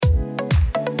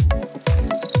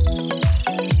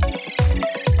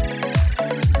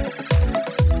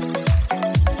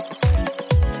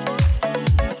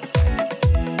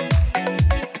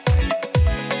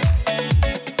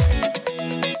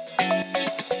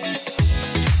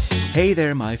Hey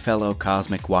there, my fellow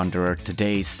cosmic wanderer.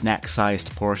 Today's snack-sized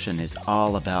portion is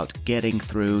all about getting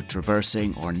through,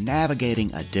 traversing, or navigating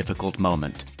a difficult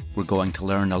moment. We're going to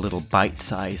learn a little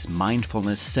bite-sized,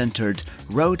 mindfulness-centered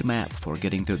roadmap for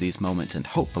getting through these moments, and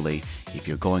hopefully, if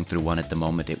you're going through one at the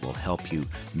moment, it will help you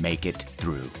make it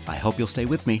through. I hope you'll stay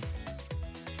with me.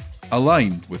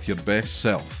 Align with your best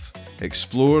self.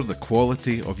 Explore the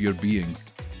quality of your being.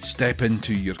 Step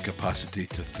into your capacity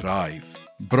to thrive.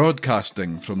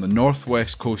 Broadcasting from the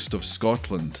northwest coast of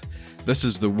Scotland, this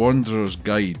is the Wanderer's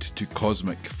Guide to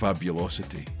Cosmic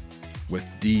Fabulosity with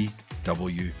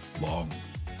D.W. Long.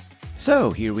 So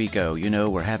here we go.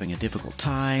 We're having a difficult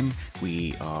time.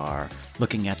 We are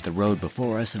looking at the road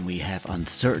before us and we have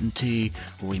uncertainty,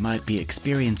 or we might be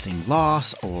experiencing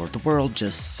loss, or the world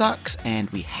just sucks and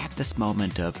we have this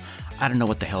moment of, I don't know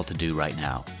what the hell to do right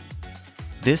now.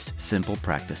 This simple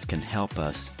practice can help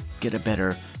us get a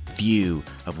better view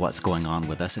of what's going on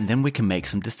with us, and then we can make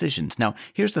some decisions. Now,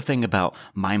 here's the thing about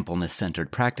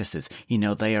mindfulness-centered practices.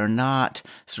 They are not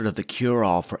sort of the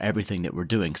cure-all for everything that we're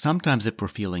doing. Sometimes if we're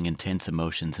feeling intense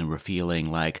emotions and we're feeling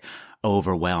like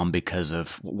overwhelmed because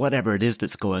of whatever it is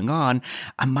that's going on,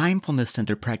 a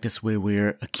mindfulness-centered practice where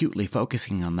we're acutely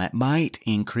focusing on that might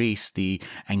increase the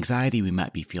anxiety we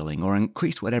might be feeling or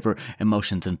increase whatever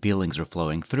emotions and feelings are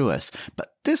flowing through us.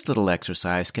 But this little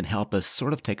exercise can help us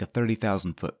sort of take a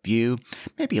 30,000-foot view,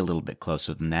 maybe a little bit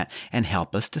closer than that, and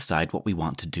help us decide what we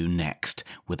want to do next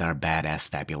with our badass,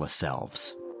 fabulous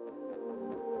selves.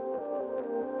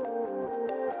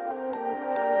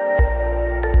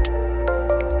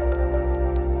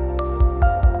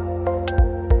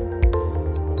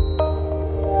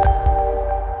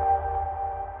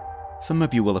 Some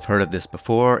of you will have heard of this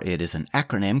before. It is an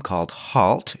acronym called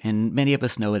HALT, and many of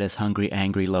us know it as hungry,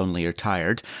 angry, lonely, or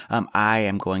tired. I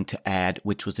am going to add,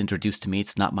 which was introduced to me,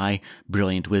 it's not my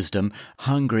brilliant wisdom,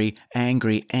 hungry,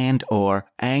 angry, and or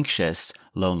anxious,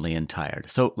 lonely, and tired.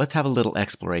 So let's have a little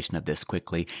exploration of this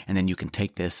quickly, and then you can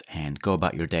take this and go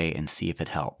about your day and see if it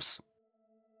helps.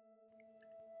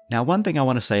 Now, one thing I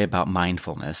want to say about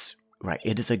mindfulness, right,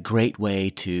 it is a great way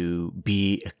to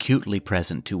be acutely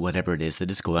present to whatever it is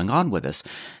that is going on with us.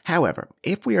 However,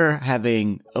 if we are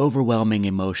having overwhelming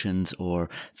emotions or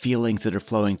feelings that are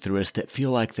flowing through us that feel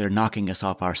like they're knocking us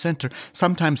off our center,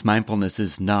 sometimes mindfulness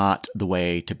is not the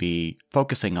way to be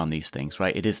focusing on these things,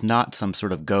 right? It is not some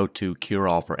sort of go-to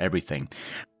cure-all for everything.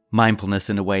 Mindfulness,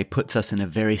 in a way, puts us in a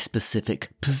very specific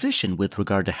position with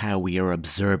regard to how we are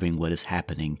observing what is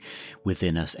happening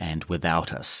within us and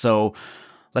without us. So,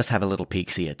 let's have a little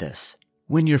peek-see at this.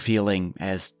 When you're feeling,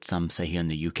 as some say here in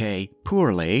the UK,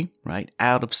 poorly, right,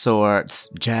 out of sorts,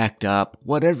 jacked up,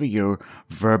 whatever your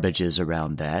verbiage is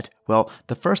around that, well,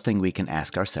 the first thing we can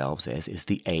ask ourselves is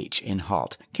the H in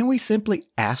HALT. Can we simply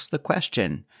ask the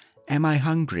question, am I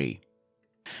hungry?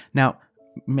 Now,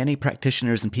 many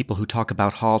practitioners and people who talk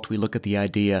about HALT, we look at the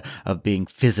idea of being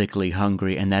physically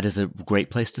hungry, and that is a great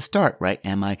place to start, right?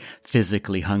 Am I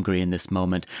physically hungry in this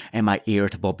moment? Am I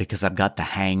irritable because I've got the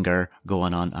hanger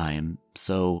going on? I am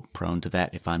so prone to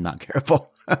that if I'm not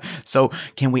careful. So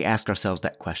can we ask ourselves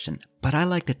that question? But I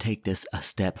like to take this a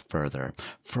step further.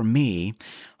 For me,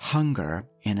 hunger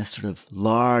in a sort of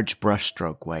large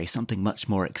brushstroke way, something much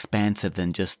more expansive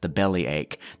than just the belly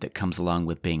ache that comes along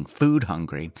with being food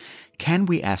hungry. Can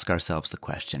we ask ourselves the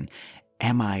question,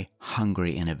 am I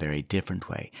hungry in a very different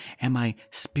way? Am I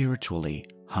spiritually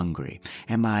hungry?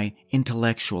 Am I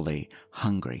intellectually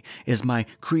hungry? Is my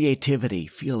creativity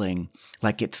feeling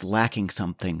like it's lacking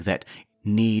something that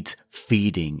needs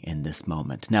feeding in this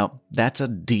moment? Now, that's a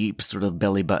deep sort of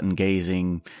belly button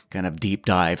gazing kind of deep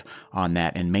dive on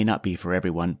that and may not be for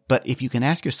everyone. But if you can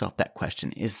ask yourself that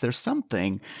question, is there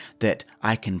something that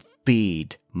I can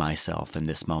feed myself in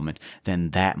this moment?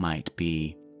 Then that might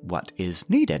be what is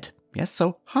needed. Yes,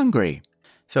 so hungry.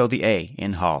 So the A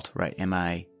in HALT, right? Am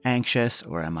I anxious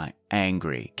or am I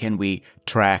angry? Can we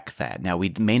track that? Now,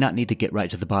 we may not need to get right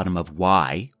to the bottom of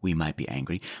why we might be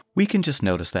angry. We can just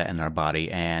notice that in our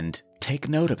body and take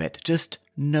note of it. Just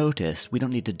notice. We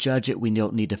don't need to judge it. We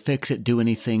don't need to fix it, do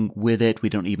anything with it. We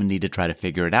don't even need to try to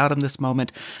figure it out in this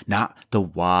moment. Not the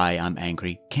why I'm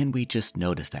angry. Can we just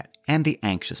notice that? And the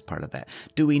anxious part of that.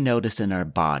 Do we notice in our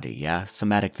body? Yeah,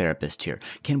 somatic therapist here.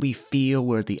 Can we feel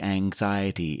where the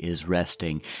anxiety is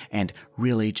resting and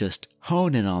really just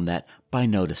hone in on that by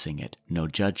noticing it? No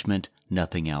judgment,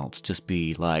 nothing else. Just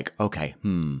be like, okay,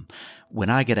 when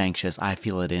I get anxious, I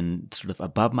feel it in sort of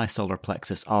above my solar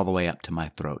plexus all the way up to my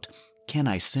throat. Can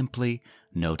I simply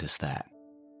notice that?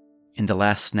 In the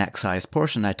last snack-sized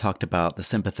portion, I talked about the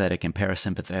sympathetic and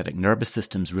parasympathetic nervous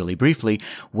systems really briefly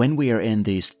when we are in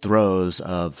these throes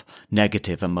of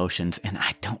negative emotions, and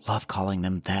I don't love calling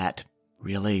them that.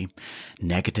 Really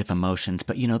negative emotions,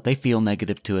 but they feel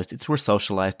negative to us. We're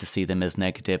socialized to see them as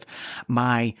negative.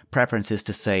 My preference is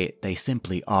to say they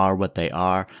simply are what they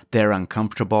are. They're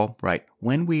uncomfortable, right?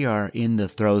 When we are in the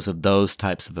throes of those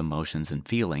types of emotions and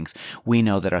feelings, we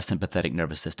know that our sympathetic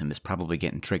nervous system is probably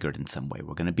getting triggered in some way.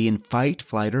 We're going to be in fight,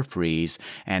 flight, or freeze,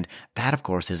 and that, of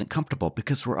course, isn't comfortable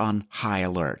because we're on high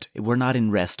alert. We're not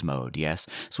in rest mode, yes?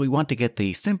 So we want to get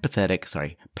the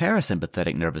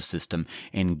parasympathetic nervous system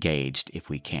engaged if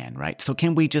we can, right? So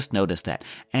can we just notice that?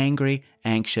 Angry,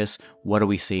 anxious, what are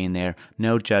we seeing there?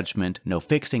 No judgment, no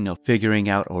fixing, no figuring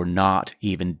out, or not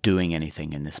even doing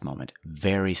anything in this moment.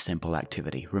 Very simple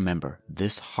activity. Remember,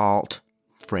 this HALT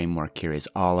framework here is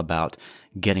all about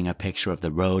getting a picture of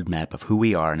the roadmap of who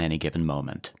we are in any given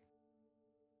moment.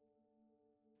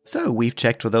 So we've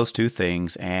checked for those two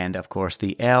things, and of course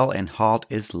the L in HALT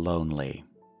is lonely.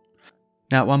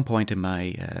 Now, at one point in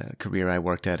my career, I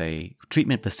worked at a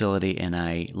treatment facility and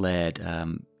I led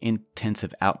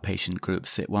intensive outpatient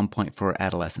groups at one point for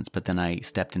adolescents, but then I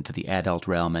stepped into the adult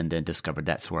realm and then discovered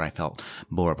that's where I felt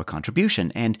more of a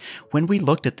contribution. And when we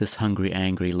looked at this hungry,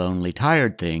 angry, lonely,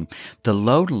 tired thing, the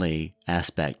lonely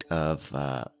aspect of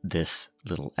this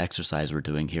little exercise we're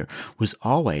doing here was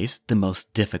always the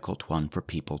most difficult one for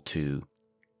people to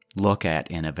look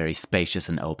at in a very spacious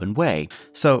and open way.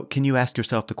 So can you ask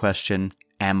yourself the question,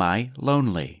 am I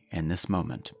lonely in this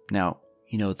moment? Now,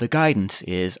 the guidance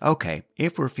is, okay,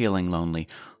 if we're feeling lonely,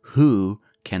 who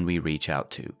can we reach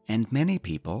out to? And many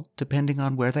people, depending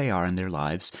on where they are in their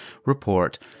lives,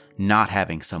 report not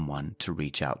having someone to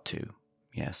reach out to.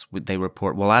 Yes, they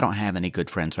report, well, I don't have any good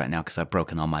friends right now because I've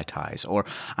broken all my ties, or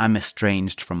I'm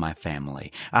estranged from my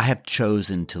family. I have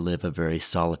chosen to live a very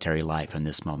solitary life in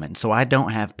this moment, so I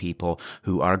don't have people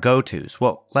who are go-tos.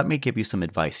 Well, let me give you some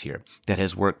advice here that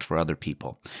has worked for other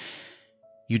people.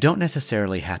 You don't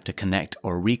necessarily have to connect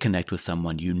or reconnect with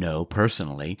someone you know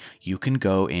personally. You can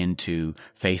go into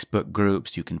Facebook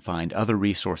groups. You can find other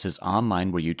resources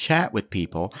online where you chat with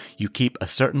people. You keep a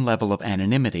certain level of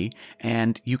anonymity,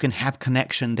 and you can have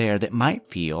connection there that might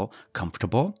feel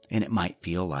comfortable, and it might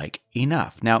feel like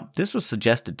enough. Now, this was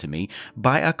suggested to me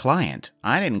by a client.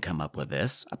 I didn't come up with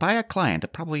this. By a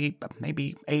client, probably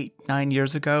maybe 8-9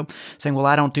 years ago, saying, well,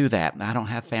 I don't do that. I don't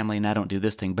have family and I don't do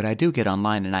this thing, but I do get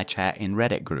online and I chat in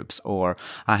Reddit groups, or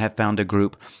I have found a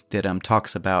group that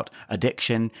talks about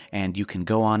addiction, and you can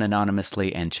go on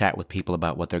anonymously and chat with people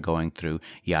about what they're going through,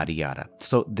 yada, yada.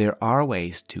 So there are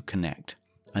ways to connect.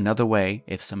 Another way,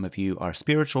 if some of you are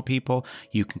spiritual people,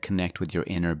 you can connect with your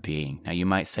inner being. Now you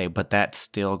might say, but that's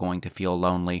still going to feel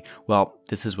lonely. Well,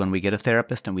 this is when we get a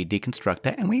therapist and we deconstruct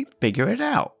that and we figure it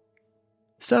out.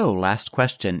 So, last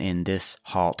question in this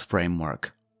HALT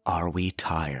framework. Are we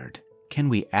tired? Can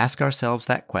we ask ourselves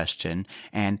that question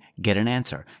and get an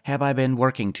answer? Have I been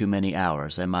working too many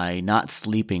hours? Am I not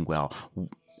sleeping well?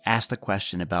 Ask the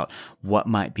question about what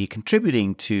might be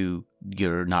contributing to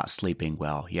your not sleeping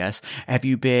well, yes? Have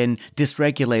you been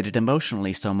dysregulated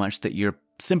emotionally so much that your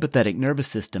sympathetic nervous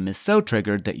system is so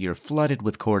triggered that you're flooded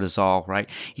with cortisol, right?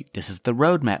 This is the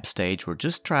roadmap stage. We're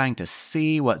just trying to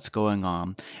see what's going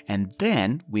on, and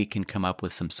then we can come up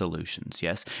with some solutions,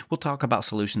 yes? We'll talk about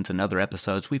solutions in other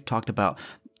episodes. We've talked about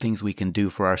things we can do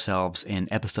for ourselves in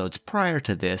episodes prior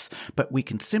to this, but we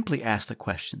can simply ask the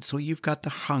question. So you've got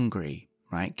the hungry,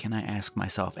 right? Can I ask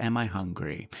myself, am I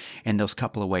hungry? In those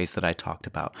couple of ways that I talked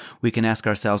about. We can ask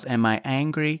ourselves, am I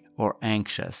angry or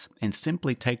anxious? And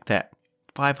simply take that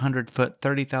 500 foot,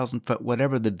 30,000 foot,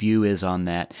 whatever the view is on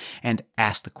that, and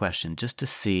ask the question just to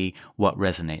see what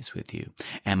resonates with you.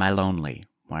 Am I lonely?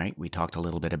 Right? We talked a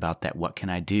little bit about that. What can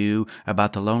I do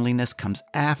about the loneliness comes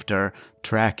after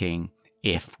tracking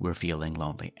if we're feeling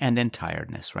lonely. And then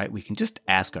tiredness, right? We can just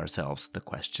ask ourselves the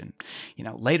question.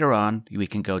 Later on, we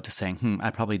can go to saying, I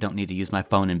probably don't need to use my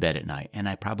phone in bed at night. And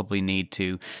I probably need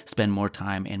to spend more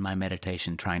time in my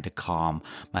meditation trying to calm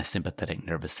my sympathetic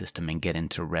nervous system and get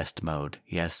into rest mode.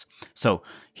 Yes? So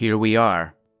here we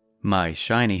are. My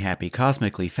shiny, happy,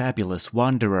 cosmically fabulous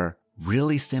wanderer.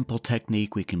 Really simple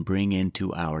technique we can bring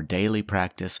into our daily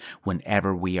practice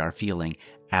whenever we are feeling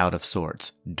out of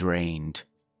sorts, drained,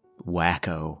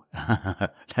 wacko.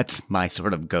 That's my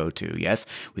sort of go-to, yes?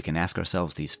 We can ask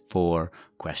ourselves these 4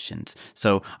 questions.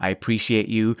 So I appreciate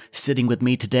you sitting with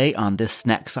me today on this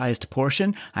snack-sized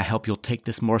portion. I hope you'll take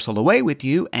this morsel away with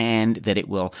you and that it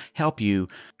will help you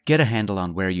get a handle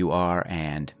on where you are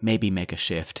and maybe make a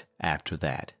shift after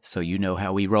that. So you know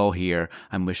how we roll here.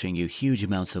 I'm wishing you huge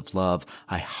amounts of love.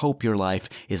 I hope your life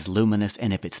is luminous,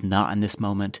 and if it's not in this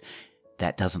moment,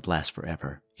 that doesn't last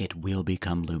forever. It will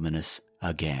become luminous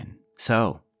again.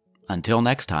 So, until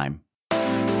next time.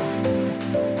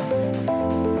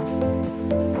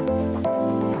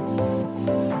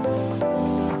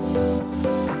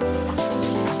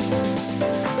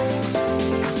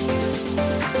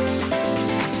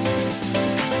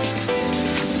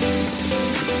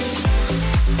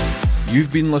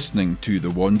 You've been listening to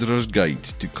The Wanderer's Guide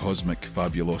to Cosmic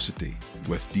Fabulosity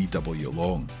with D.W.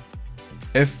 Long.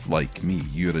 If, like me,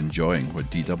 you're enjoying what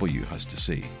D.W. has to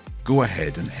say, go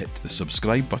ahead and hit the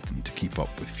subscribe button to keep up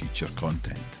with future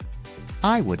content.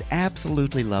 I would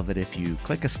absolutely love it if you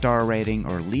click a star rating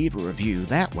or leave a review.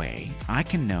 That way, I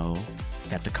can know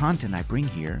that the content I bring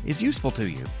here is useful to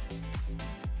you.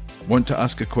 Want to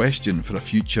ask a question for a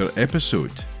future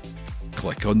episode?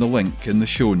 Click on the link in the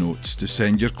show notes to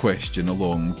send your question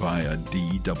along via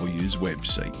DW's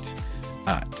website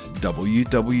at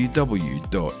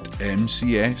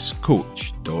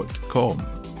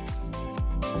www.mcscoach.com.